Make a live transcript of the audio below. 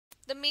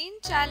The main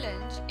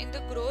challenge in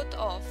the growth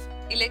of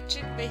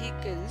electric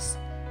vehicles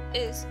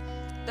is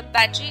the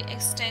battery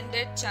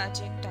extended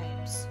charging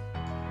times.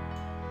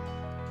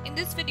 In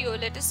this video,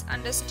 let us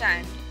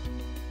understand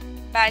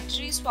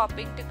battery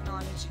swapping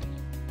technology.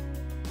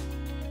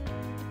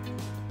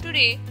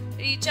 Today,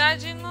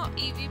 recharging an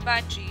EV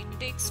battery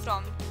takes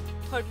from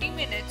 30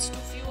 minutes to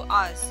few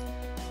hours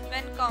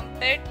when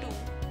compared to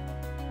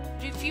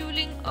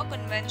refueling a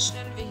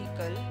conventional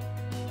vehicle,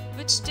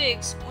 which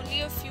takes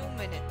only a few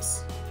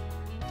minutes.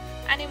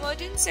 An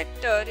emerging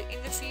sector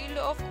in the field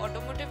of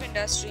automotive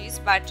industry is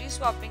battery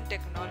swapping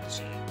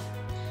technology.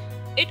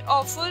 It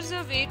offers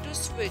a way to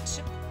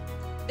switch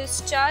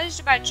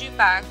discharged battery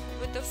pack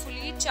with a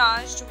fully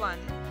charged one.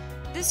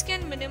 This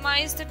can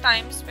minimize the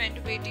time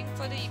spent waiting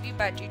for the EV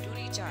battery to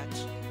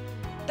recharge.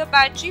 The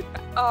battery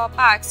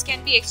packs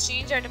can be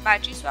exchanged at a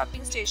battery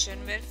swapping station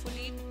where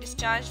fully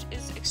discharged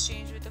is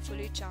exchanged with a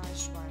fully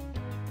charged one.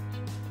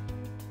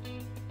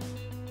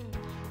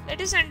 Let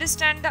us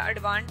understand the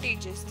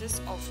advantages this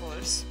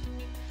offers.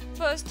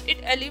 First, it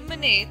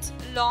eliminates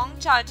long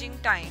charging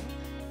time,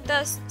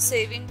 thus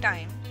saving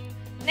time.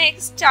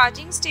 Next,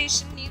 charging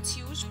station needs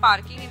huge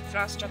parking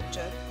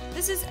infrastructure.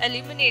 This is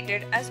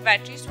eliminated as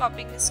battery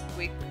swapping is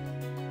quick.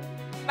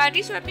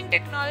 Battery swapping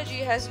technology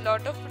has a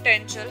lot of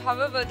potential,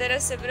 however, there are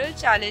several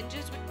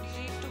challenges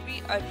which need to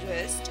be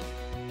addressed.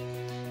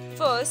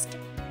 First,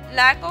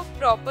 lack of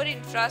proper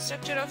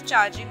infrastructure of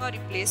charging or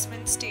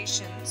replacement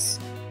stations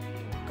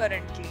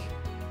currently.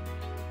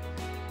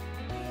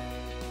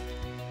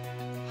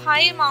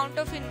 High amount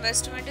of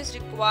investment is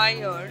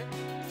required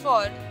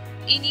for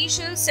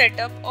initial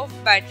setup of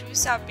battery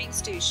swapping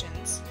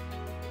stations.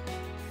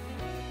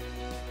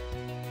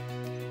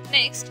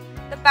 Next,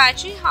 the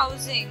battery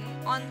housing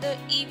on the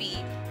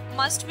EV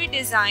must be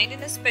designed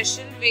in a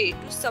special way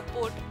to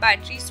support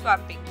battery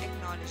swapping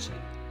technology.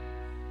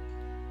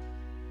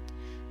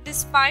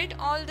 Despite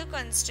all the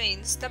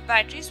constraints, the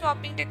battery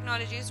swapping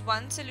technology is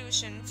one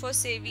solution for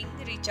saving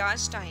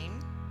recharge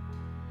time.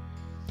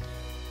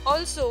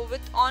 Also,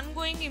 with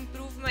ongoing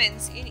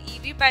improvements in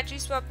EV battery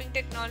swapping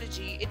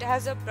technology, it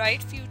has a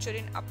bright future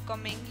in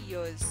upcoming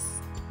years.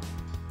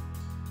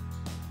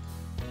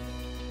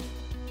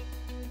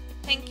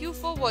 Thank you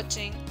for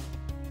watching.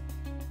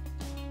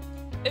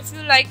 If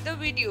you like the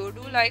video,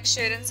 do like,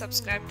 share and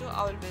subscribe to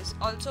Always.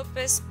 Also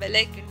press bell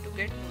icon to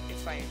get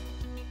notified.